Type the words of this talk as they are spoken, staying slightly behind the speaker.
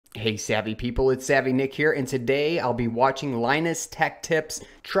Hey savvy people, it's Savvy Nick here, and today I'll be watching Linus Tech Tips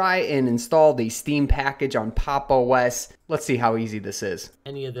try and install the Steam package on Pop!OS. Let's see how easy this is.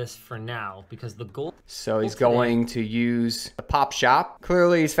 Any of this for now, because the goal... So he's going to use the Pop Shop.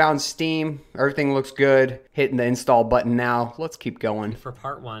 Clearly he's found Steam, everything looks good. Hitting the install button now. Let's keep going. For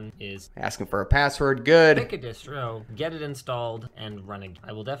part one is... asking for a password, good. Pick a distro, get it installed, and run it.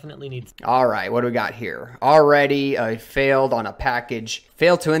 I will definitely need... Alright, what do we got here? Already failed on a package.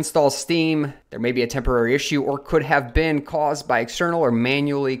 Failed to install Steam. There may be a temporary issue or could have been caused by external or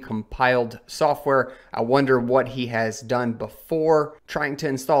manually compiled software. I wonder what he has done before trying to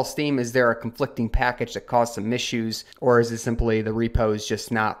install Steam. Is there a conflicting package that caused some issues, or is it simply the repo is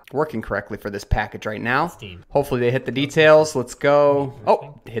just not working correctly for this package right now? Steam. Hopefully they hit the details. Let's go.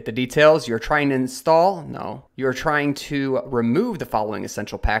 Oh, hit the details. You're trying to install? No. You're trying to remove the following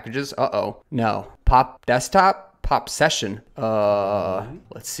essential packages. Uh-oh. No. Pop Desktop? Pop Session.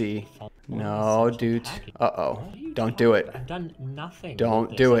 Let's see. No, dude. Uh-oh. Don't do it. I've done nothing.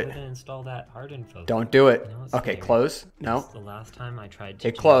 Don't do it. Install that hard info. Don't do it. No, it's Okay, scary. close. No. The last time I tried to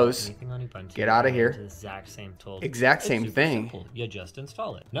Hit close. anything on Ubuntu, Get out of here. the exact same tool. Exact It's same super thing. simple. You just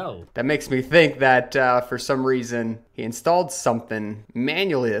install it. No. That makes me think that for some reason he installed something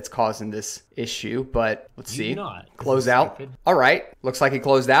manually that's causing this issue, but let's see. Not. Close out. All right. Looks like he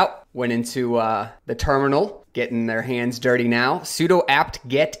closed out. Went into the terminal. Getting their hands dirty now. Sudo apt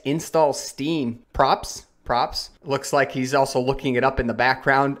get install Steam. Props. Looks like he's also looking it up in the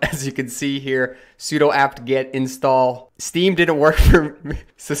background. As you can see here, sudo apt get install. Steam didn't work for me.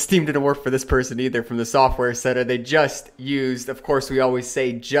 So Steam didn't work for this person either from the software center. They just used, of course we always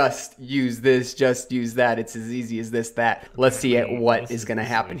say just use this, just use that. It's as easy as this, that. Let's see what is going to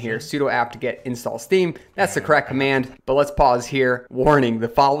happen here. Sudo apt get install Steam. That's the correct command, but let's pause here. Warning, the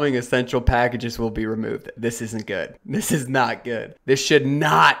following essential packages will be removed. This isn't good. This is not good. This should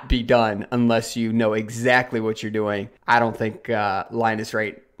not be done unless you know exactly what you're doing. I don't think Linus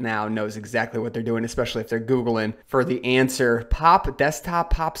right now knows exactly what they're doing, especially if they're Googling for the answer. Pop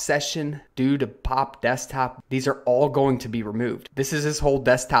Desktop, Pop Session, due to Pop Desktop. These are all going to be removed. This is his whole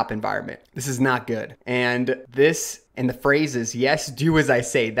desktop environment. This is not good. And this and the phrase is, yes, do as I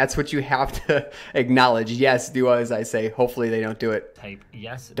say. That's what you have to acknowledge. Yes, do as I say. Hopefully they don't do it. Type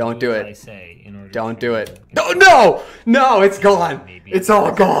yes, don't do it. I say in order don't to do it. No, it's gone. It's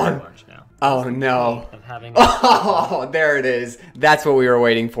all gone. Oh no. Oh, there it is. That's what we were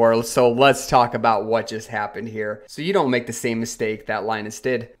waiting for. So let's talk about what just happened here. So you don't make the same mistake that Linus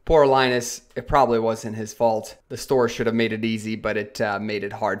did. Poor Linus, it probably wasn't his fault. The store should have made it easy, but it made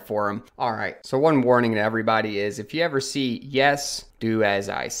it hard for him. All right, so one warning to everybody is if you ever see yes, do as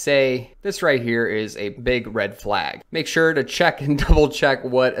I say, this right here is a big red flag. Make sure to check and double check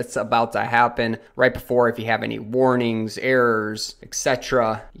what it's about to happen right before. If you have any warnings, errors,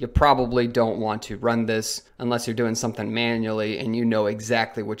 etc., you probably don't want to run this unless you're doing something manually and you know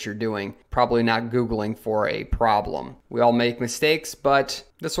exactly what you're doing. Probably not Googling for a problem. We all make mistakes, but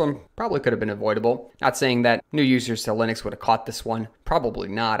this one probably could have been avoidable. Not saying that new users to Linux would have caught this one. Probably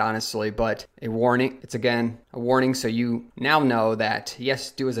not, honestly, but a warning. It's again a warning, so you now know that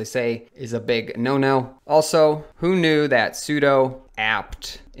yes, do as I say is a big no-no. Also, who knew that sudo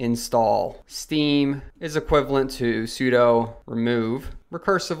apt install Steam is equivalent to sudo remove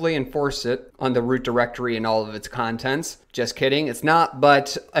recursively enforce it on the root directory and all of its contents? Just kidding, it's not,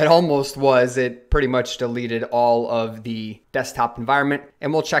 but it almost was. It pretty much deleted all of the desktop environment,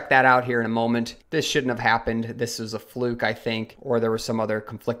 and we'll check that out here in a moment. This shouldn't have happened. This was a fluke, I think, or there were some other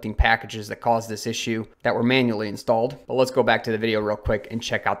conflicting packages that caused this issue that were manually installed. But let's go back to the video real quick and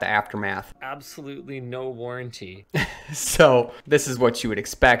check out the aftermath. Absolutely no warranty. So this is what you would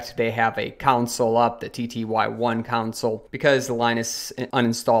expect. They have a console up, the Pt.1 console, because Linus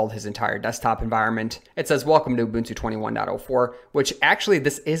uninstalled his entire desktop environment. It says, welcome to Ubuntu 21.04, which actually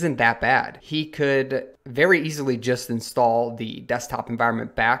this isn't that bad. He could very easily just install the desktop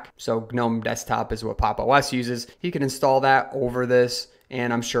environment back. So GNOME Desktop is what Pop!OS uses. He can install that over this.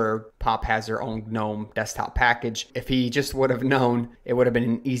 And I'm sure Pop has their own GNOME desktop package. If he just would have known, it would have been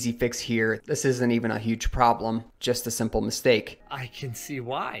an easy fix here. This isn't even a huge problem, just a simple mistake. I can see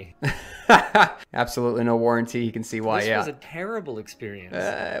why. Absolutely no warranty. You can see why, This was a terrible experience.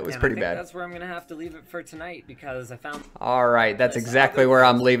 It was pretty bad. That's where I'm going to have to leave it for tonight because I found... All right, that's exactly where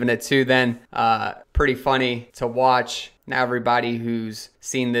I'm leaving it too then. Pretty funny to watch. Now everybody who's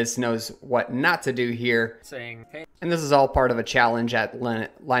seen this knows what not to do here. Saying, hey. And this is all part of a challenge at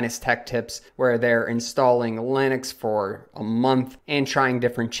Linus Tech Tips where they're installing Linux for a month and trying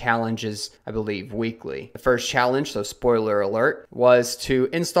different challenges, I believe, weekly. The first challenge, so spoiler alert, was to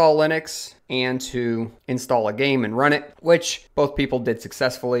install Linux and to install a game and run it, which both people did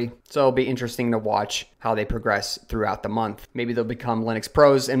successfully. So it'll be interesting to watch how they progress throughout the month. Maybe they'll become Linux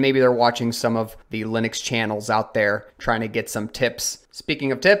pros, and maybe they're watching some of the Linux channels out there trying to get some tips.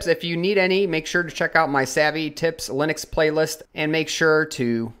 Speaking of tips, if you need any, make sure to check out my Savvy Tips Linux playlist, and make sure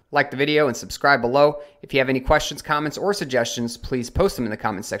to like the video and subscribe below. If you have any questions, comments, or suggestions, please post them in the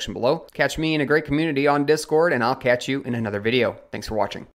comments section below. Catch me in a great community on Discord, and I'll catch you in another video. Thanks for watching.